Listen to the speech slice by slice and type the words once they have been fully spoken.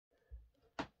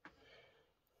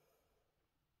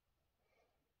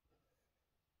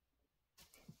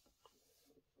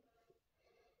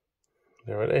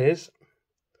There it is.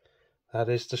 That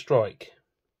is the strike.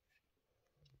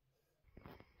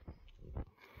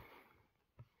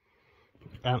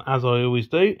 And as I always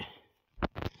do,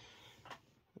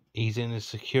 he's in a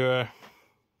secure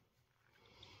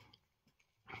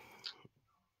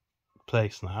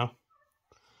place now.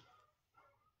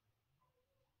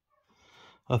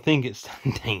 I think it's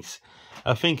 10 days.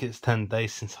 I think it's 10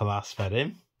 days since I last fed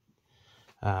him.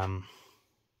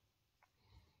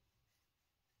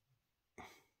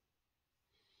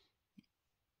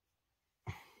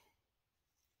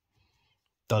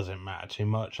 Doesn't matter too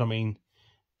much. I mean,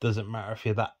 doesn't matter if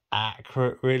you're that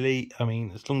accurate, really. I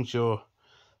mean, as long as you're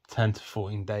 10 to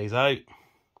 14 days out.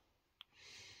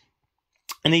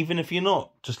 And even if you're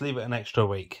not, just leave it an extra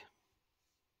week.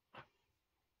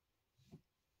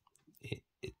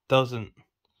 It doesn't...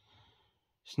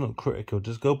 It's not critical.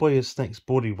 Just go by your snake's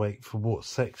body weight for what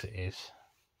sex it is.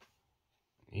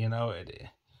 You know,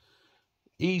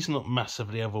 he's not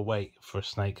massively overweight for a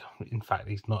snake. In fact,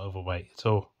 he's not overweight at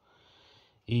all.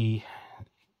 He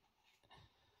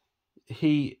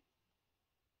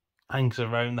hangs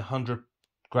around the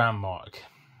 100-gram mark.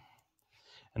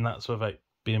 And that's without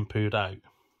being pooed out.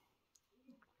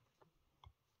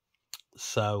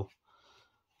 So,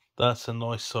 that's a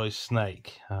nice sized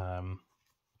snake. And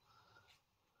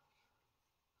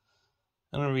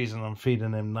the reason I'm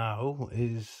feeding him now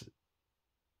is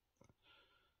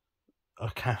I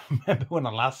can't remember when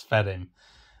I last fed him.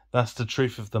 That's the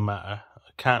truth of the matter.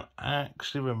 I can't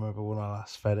actually remember when I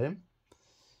last fed him.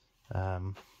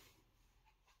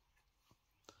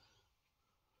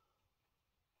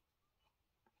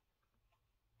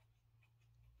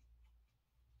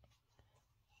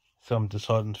 So I'm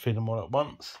deciding to feed them all at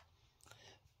once.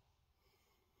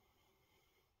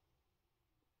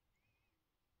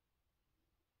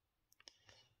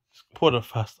 It's quite a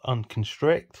fast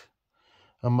unconstrict.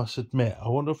 I must admit, I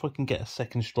wonder if I can get a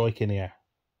second strike in here.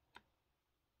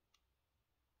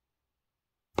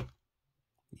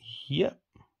 Yep.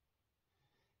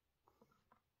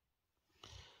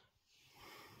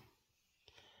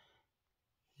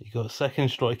 You got a second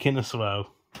strike in as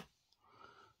well.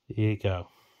 Here you go.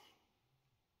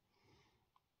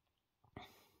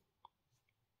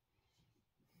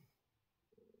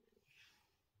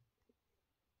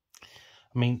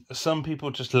 I mean, some people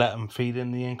just let them feed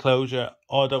in the enclosure.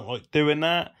 I don't like doing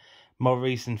that. My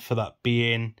reason for that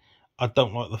being, I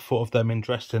don't like the thought of them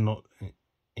ingesting all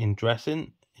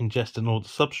the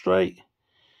substrate.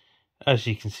 As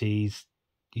you can see,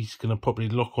 he's going to probably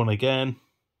lock on again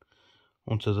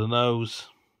onto the nose.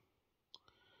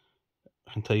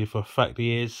 I can tell you for a fact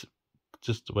he is,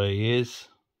 just the way he is.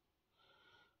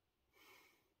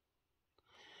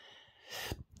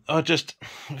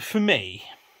 For me,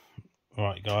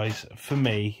 right guys, for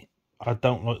me, I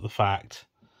don't like the fact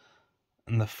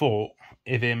and the thought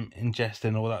of him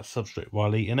ingesting all that substrate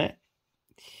while eating it.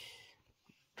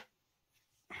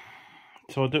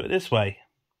 So I'll do it this way.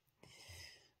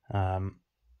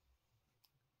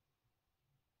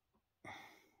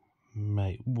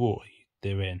 Mate, what are you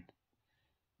doing?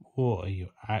 What are you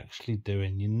actually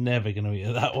doing? You're never going to eat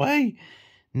it that way.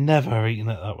 Never eating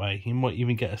it that way. You might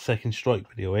even get a second strike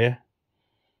video here.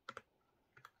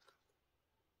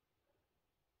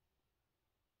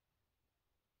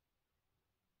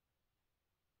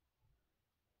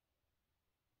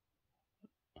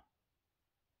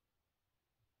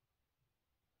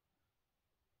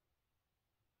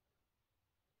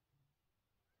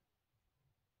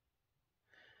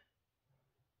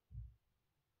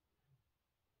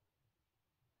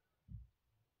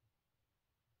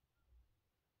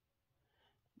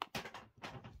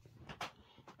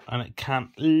 And it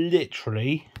can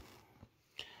literally,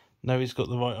 now he's got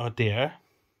the right idea,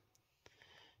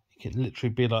 it can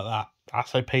literally be like that.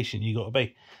 That's how patient you got to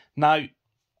be. Now,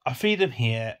 I feed him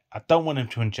here. I don't want him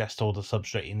to ingest all the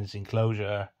substrate in his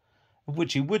enclosure,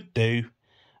 which he would do.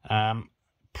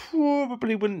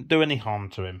 Probably wouldn't do any harm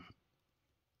to him,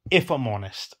 if I'm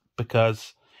honest,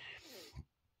 because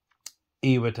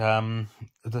he would, the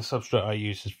substrate I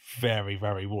use is very,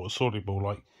 very water soluble.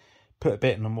 Like, put a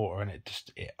bit in the water and it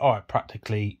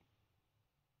practically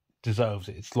dissolves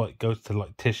it. It's like goes to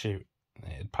like tissue.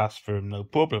 It'd pass through him no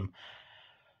problem.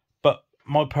 But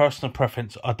my personal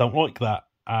preference, I don't like that.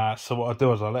 So what I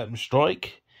do is I let him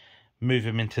strike, move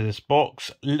him into this box,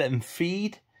 let him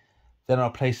feed. Then I'll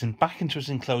place him back into his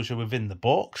enclosure within the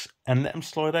box and let him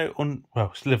slither out on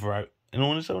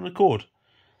his own accord.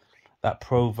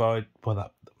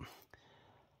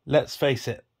 Let's face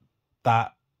it,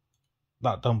 that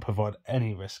don't provide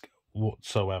any risk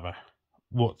whatsoever.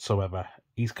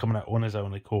 He's coming out on his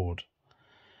own accord.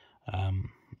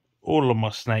 all of my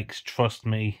snakes trust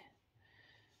me.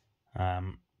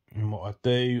 And what I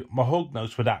do, my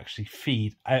hognose would actually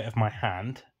feed out of my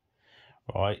hand,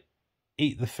 right?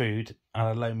 Eat the food and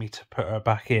allow me to put her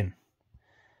back in.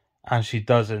 And she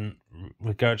doesn't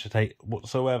regurgitate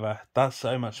whatsoever. That's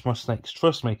how much my snakes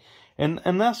trust me. And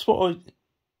that's what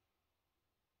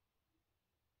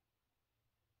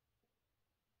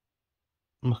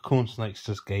my corn snake's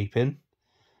just gaping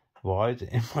wide.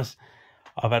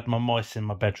 I've had my mice in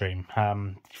my bedroom,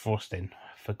 frosting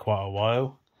for quite a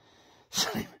while. So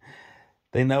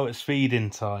they know it's feeding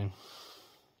time.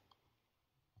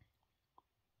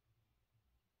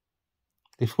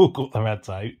 They've all got their heads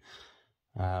out.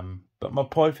 But my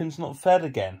python's not fed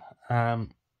again.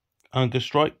 Hunger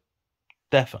strike,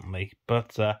 definitely.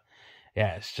 But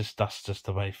yeah, that's just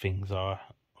the way things are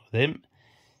with him.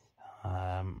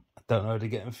 I don't know how to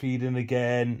get him feeding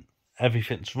again.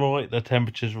 Everything's right. The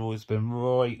temperature's always been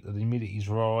right. The humidity's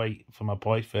right for my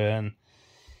python.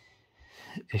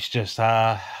 It's just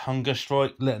hunger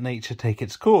strike. Let nature take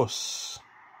its course.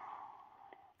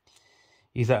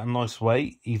 He's at a nice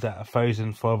weight. He's at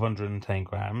 1,510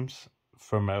 grams.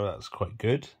 For a male, that's quite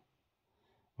good.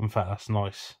 In fact, that's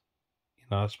nice. You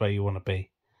know, that's where you want to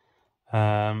be.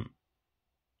 Not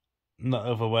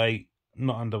overweight,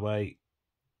 not underweight.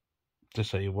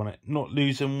 Just so you want it. Not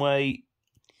losing weight.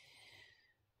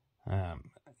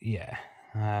 Yeah.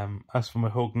 As for my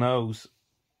hog nose,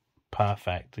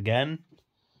 perfect again.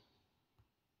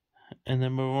 And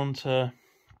then we're on to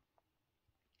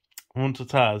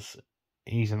Taz.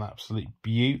 He's an absolute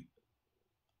beaut.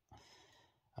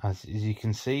 As you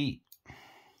can see,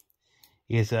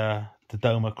 he is a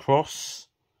Dodoma cross.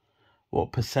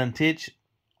 What percentage?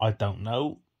 I don't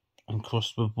know. And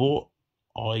crossed with what?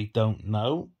 I don't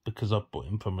know, because I bought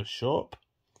him from a shop.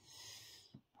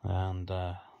 And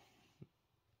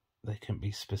they couldn't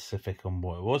be specific on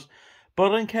what it was.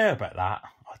 But I don't care about that.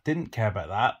 I didn't care about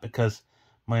that because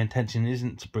my intention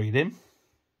isn't to breed him.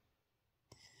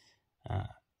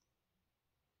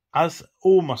 As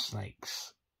all my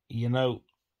snakes, you know,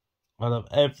 I love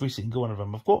every single one of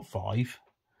them. I've got 5.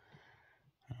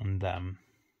 And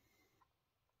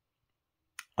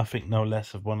I think no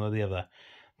less of one or the other.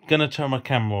 I'm going to turn my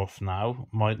camera off now.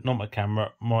 My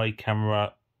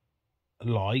camera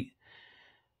light.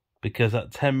 Because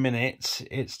at 10 minutes,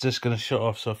 it's just going to shut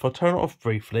off. So if I turn it off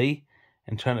briefly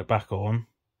and turn it back on,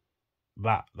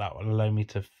 that will allow me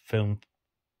to film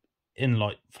in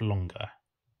light for longer.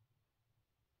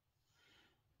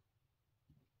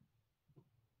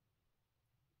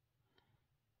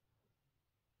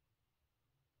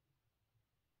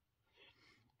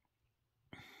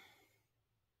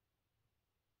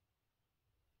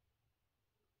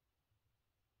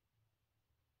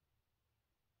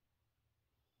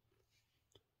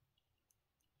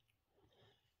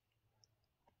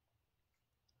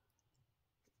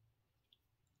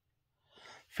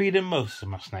 Feeding most of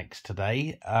my snakes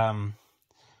today.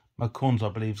 My corns, I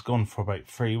believe, has gone for about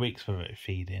 3 weeks without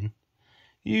feeding.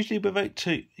 Usually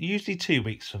 2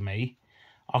 weeks for me.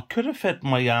 I could have fed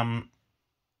my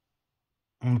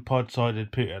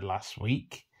pod-sided pooter last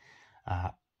week,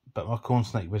 but my corn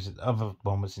snake the other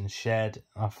one was in shed.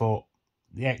 I thought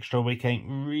the extra week ain't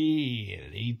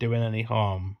really doing any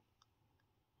harm.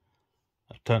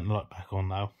 I've turned the light back on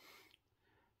now.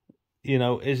 You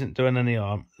know, isn't doing any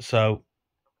harm, so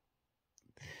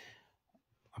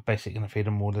I'm basically going to feed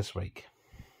them more this week.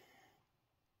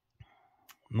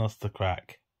 And that's the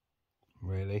crack,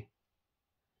 really.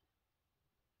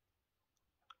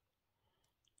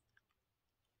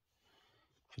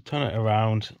 If I turn it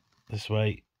around this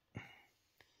way,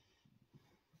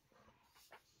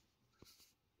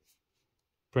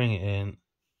 bring it in,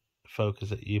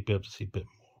 focus it, you'll be able to see a bit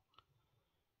more.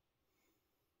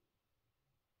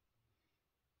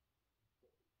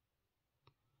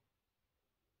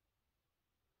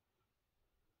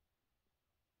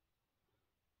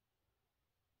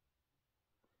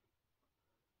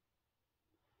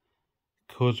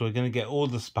 Because we're going to get all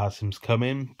the spasms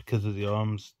coming because of the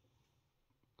arms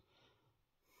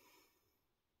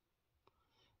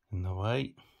in the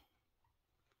way.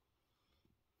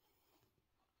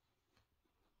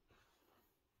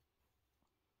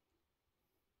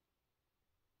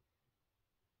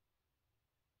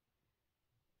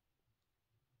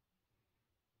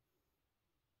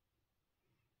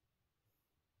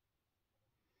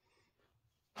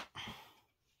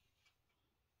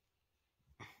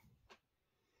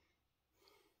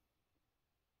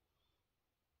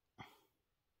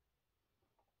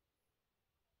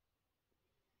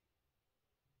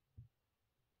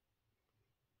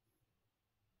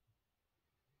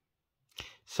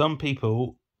 Some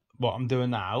people what I'm doing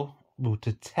now, well,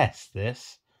 to test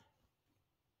this.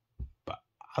 But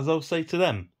as I'll say to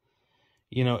them,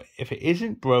 you know, if it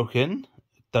isn't broken,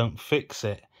 don't fix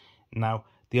it. Now,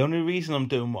 the only reason I'm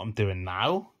doing what I'm doing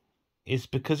now is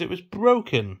because it was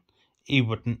broken. He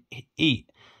wouldn't eat.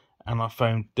 And I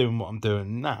found doing what I'm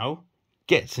doing now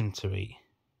gets him to eat.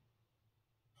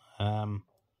 And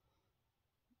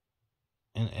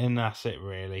that's it,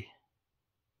 really.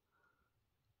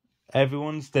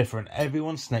 Everyone's different.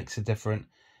 Everyone's snakes are different.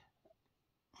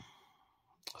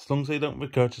 As long as they don't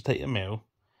regurgitate a meal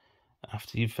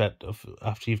after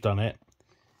you've done it,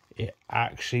 it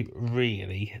actually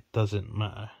really doesn't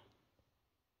matter.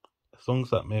 As long as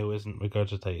that meal isn't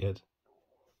regurgitated.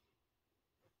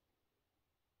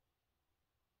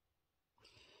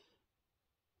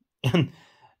 And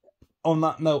on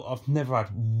that note, I've never had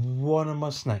one of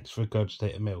my snakes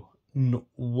regurgitate a meal. Not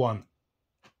one.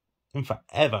 In fact,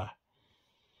 ever.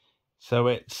 So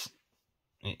it's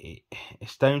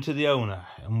down to the owner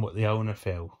and what the owner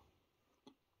feel.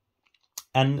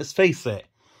 And let's face it,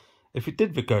 if it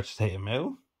did regurgitate a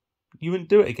meal, you wouldn't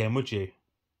do it again, would you?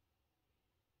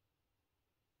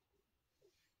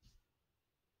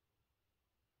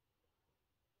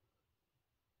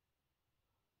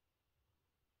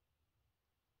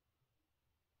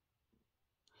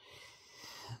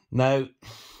 Now,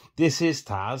 this is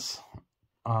Taz.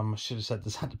 I should have said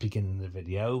this at the beginning of the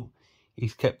video.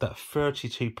 He's kept at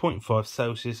 32.5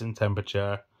 Celsius in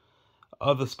temperature.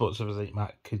 Other spots of his heat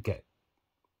mat could get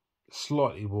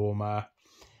slightly warmer.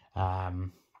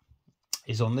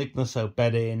 He's on Ignaso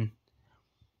bedding.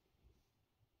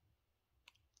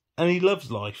 And he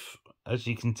loves life, as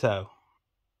you can tell.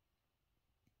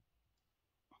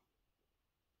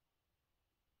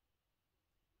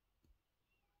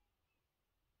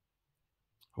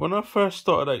 When I first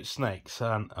started out snakes,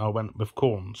 and I went with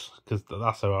corns, because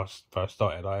that's how I first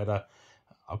started. I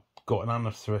got an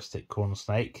anaphoristic corn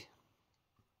snake,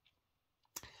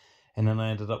 and then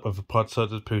I ended up with a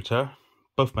pod-sided pooter,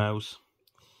 both males.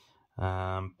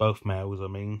 Both males,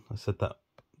 I said that a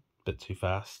bit too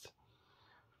fast.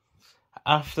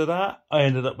 After that, I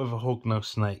ended up with a hognose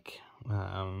snake.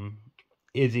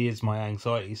 Izzy is my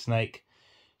anxiety snake.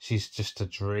 She's just a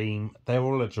dream. They're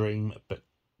all a dream, but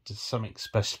there's something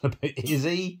special about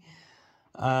Izzy.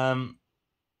 After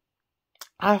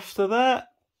that,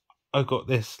 I got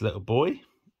this little boy,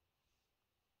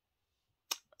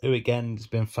 who again has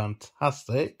been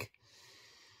fantastic,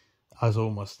 as all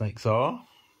my snakes are.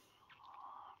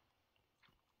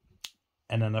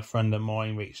 And then a friend of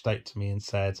mine reached out to me and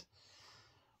said,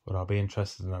 would I be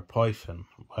interested in a python?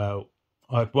 Well,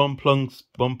 I had one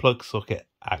plug socket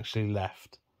actually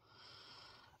left.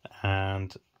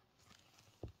 And,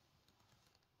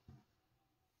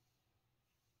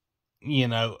 you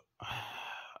know,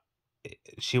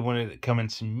 she wanted it coming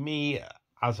to me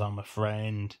as I'm a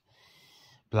friend,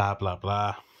 blah, blah,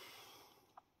 blah.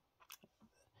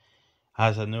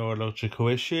 Has a neurological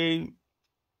issue.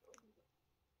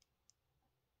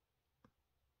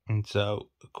 And so,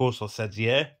 of course, I said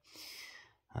yeah.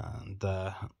 And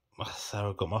so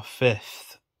I got my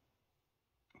fifth.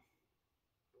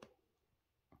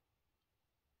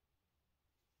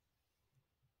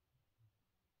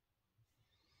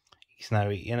 He's now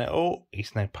eating it all.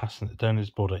 He's now passing it down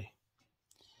his body.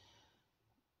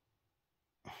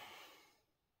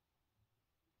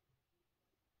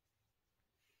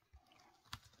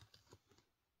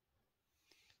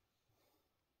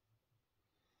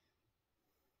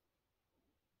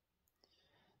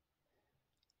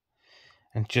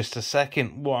 In just a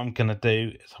second, what I'm going to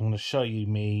do is I'm going to show you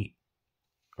me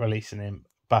releasing him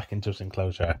back into his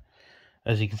enclosure.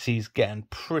 As you can see, he's getting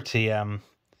pretty on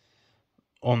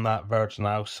that verge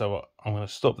now, so I'm going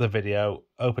to stop the video,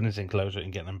 open his enclosure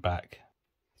and get him back.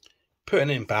 Putting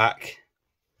him back,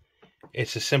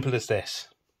 it's as simple as this.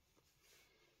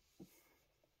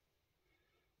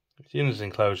 He's in his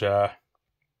enclosure.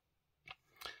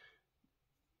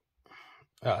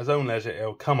 At his own leisure,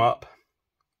 it'll come up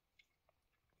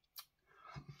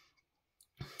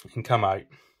and come out,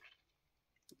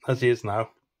 as he is now.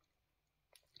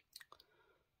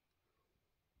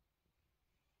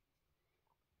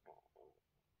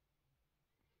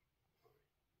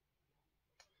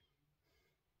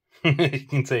 You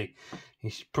can see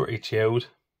he's pretty chilled.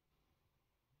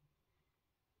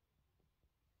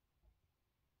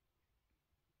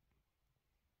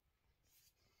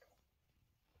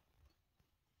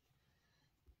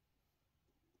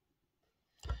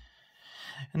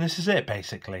 And this is it,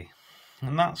 basically.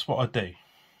 And that's what I do.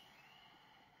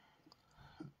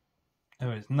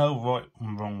 There is no right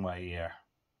and wrong way here.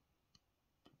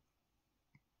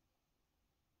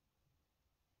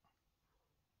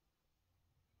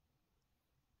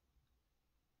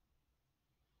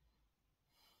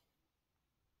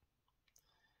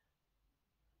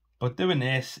 But doing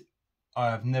this,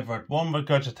 I have never had one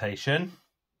regurgitation,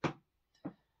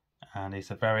 and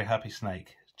he's a very happy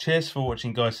snake. Cheers for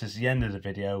watching, guys. This is the end of the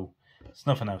video. There's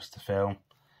nothing else to film.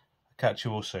 I'll catch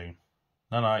you all soon.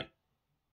 Night night.